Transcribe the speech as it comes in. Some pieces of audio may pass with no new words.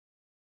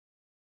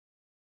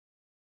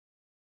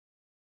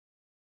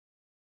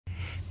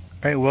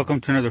Alright, welcome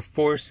to another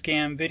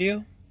Forscan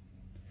video.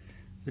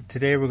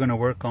 Today we're going to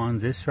work on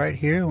this right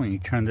here. When you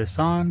turn this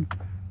on,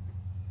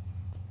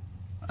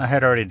 I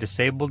had already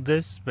disabled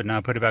this, but now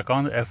I put it back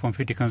on. The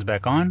F150 comes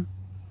back on,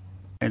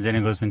 and then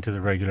it goes into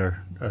the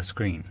regular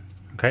screen.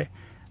 Okay,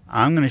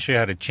 I'm going to show you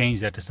how to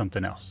change that to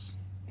something else.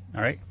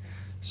 Alright,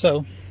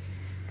 so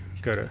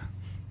you got to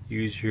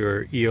use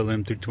your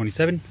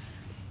ELM327.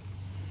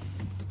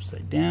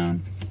 Upside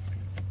down.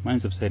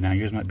 Mine's upside down,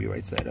 yours might be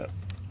right side up.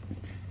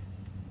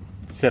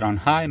 Set on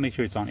high, make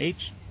sure it's on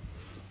H.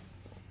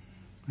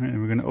 All right,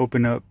 we're going to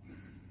open up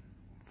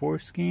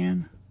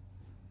Forscan.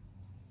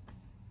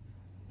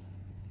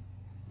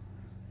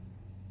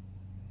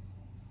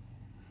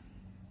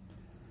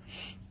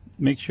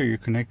 Make sure you're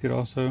connected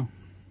also.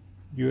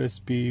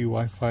 USB,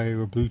 Wi-Fi,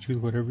 or Bluetooth,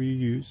 whatever you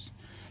use.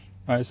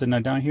 Alright, so now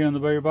down here on the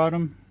very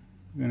bottom,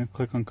 we're going to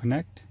click on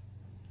connect.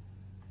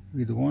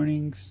 Read the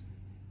warnings.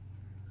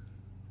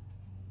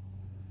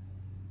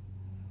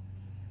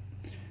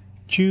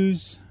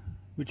 Choose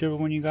whichever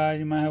one you got.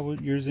 You might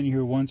have yours in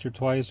here once or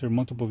twice or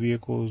multiple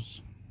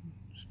vehicles.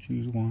 Just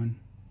choose one.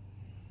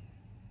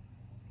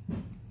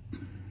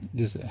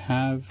 Does it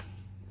have?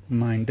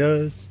 Mine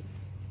does.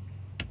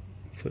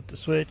 Flip the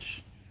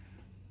switch.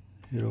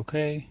 Hit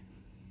OK.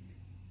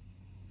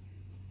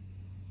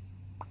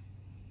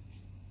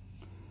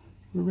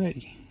 We're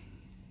ready.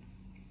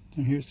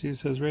 And here, see, it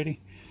says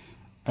ready.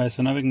 Alright,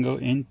 so now we can go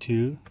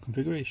into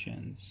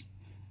configurations.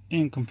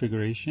 In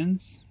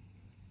configurations,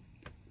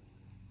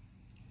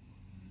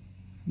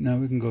 now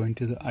we can go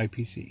into the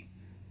IPC.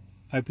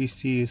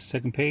 IPC is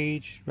second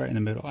page, right in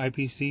the middle.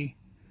 IPC,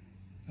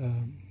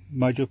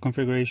 module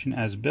configuration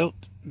as built.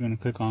 We're going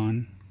to click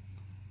on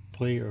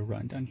play or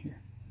run down here.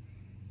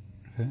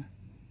 Okay.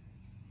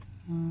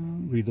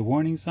 Read the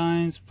warning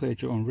signs, play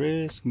at your own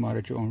risk, mod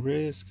at your own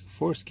risk,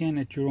 Forscan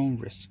at your own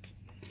risk.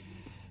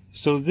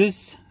 So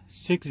this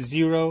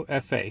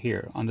 60FA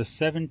here on the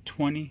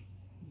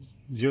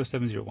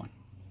 720-0701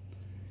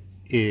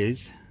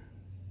 is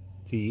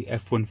the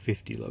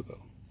F150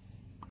 logo.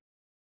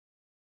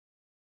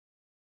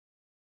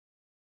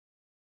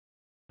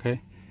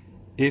 Okay,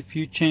 if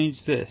you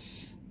change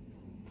this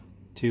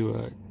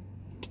to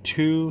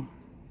 20,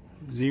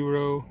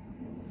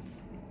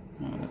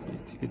 I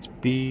think it's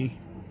BA,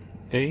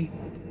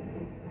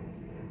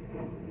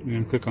 we're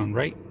going to click on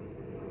right.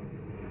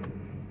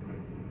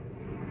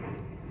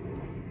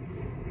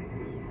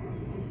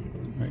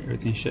 Right,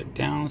 everything's shut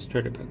down,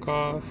 start it back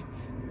off.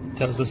 It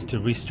tells us to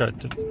restart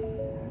the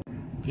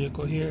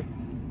vehicle here.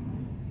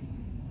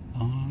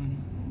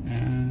 On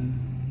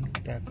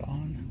and back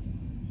on.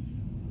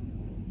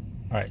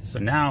 Alright, so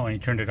now when you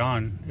turned it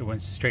on, it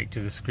went straight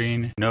to the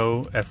screen.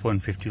 No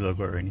F150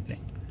 logo or anything.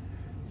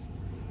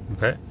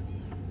 Okay.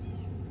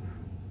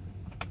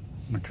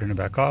 I'm going to turn it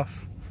back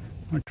off.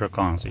 I'm going to truck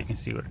on so you can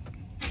see what.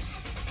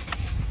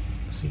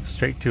 See,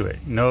 straight to it.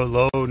 No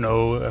low,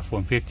 no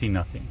F150,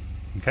 nothing.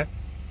 Okay.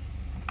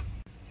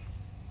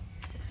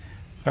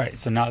 Alright,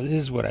 so now this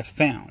is what I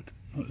found.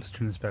 Oh, let's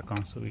turn this back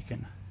on so we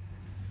can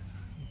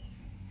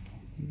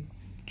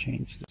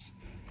change this.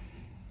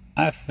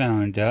 I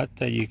found out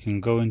that you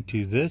can go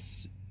into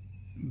this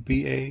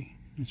BA,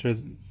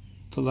 sorry,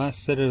 the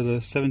last set of the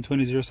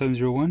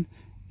 720-0701,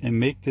 and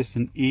make this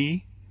an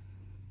E08A.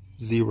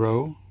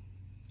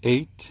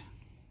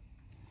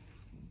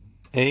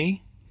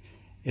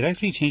 It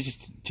actually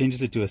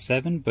changes it to a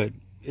 7, but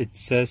it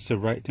says to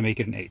make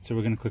it an 8. So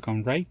we're going to click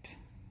on right.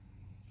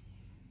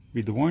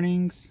 Read the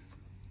warnings.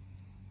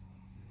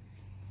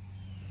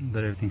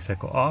 Let everything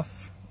cycle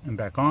off and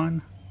back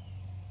on.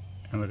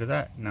 And look at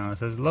that. Now it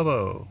says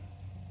LOBO.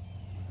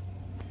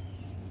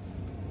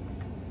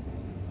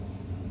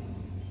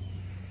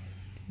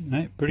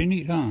 Alright, pretty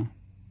neat, huh?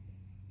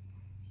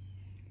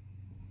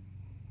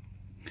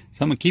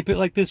 So I'm going to keep it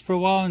like this for a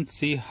while and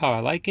see how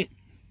I like it.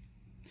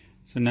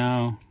 So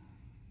now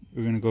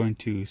we're going to go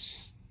into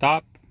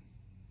stop.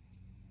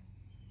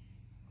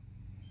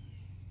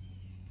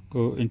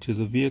 Go into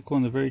the vehicle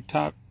on the very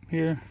top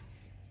here.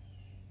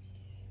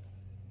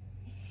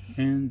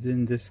 And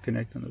then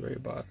disconnect on the very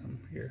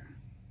bottom here.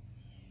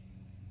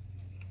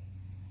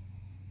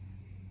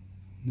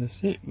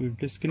 That's it. We've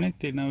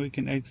disconnected. Now we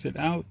can exit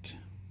out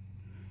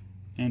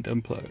and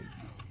unplug.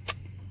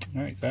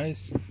 Alright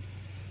guys.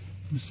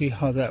 Let's see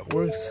how that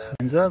works.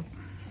 Hands up.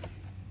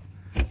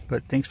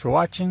 But thanks for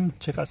watching.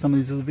 Check out some of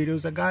these other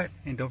videos I got.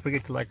 And don't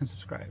forget to like and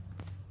subscribe.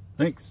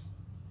 Thanks.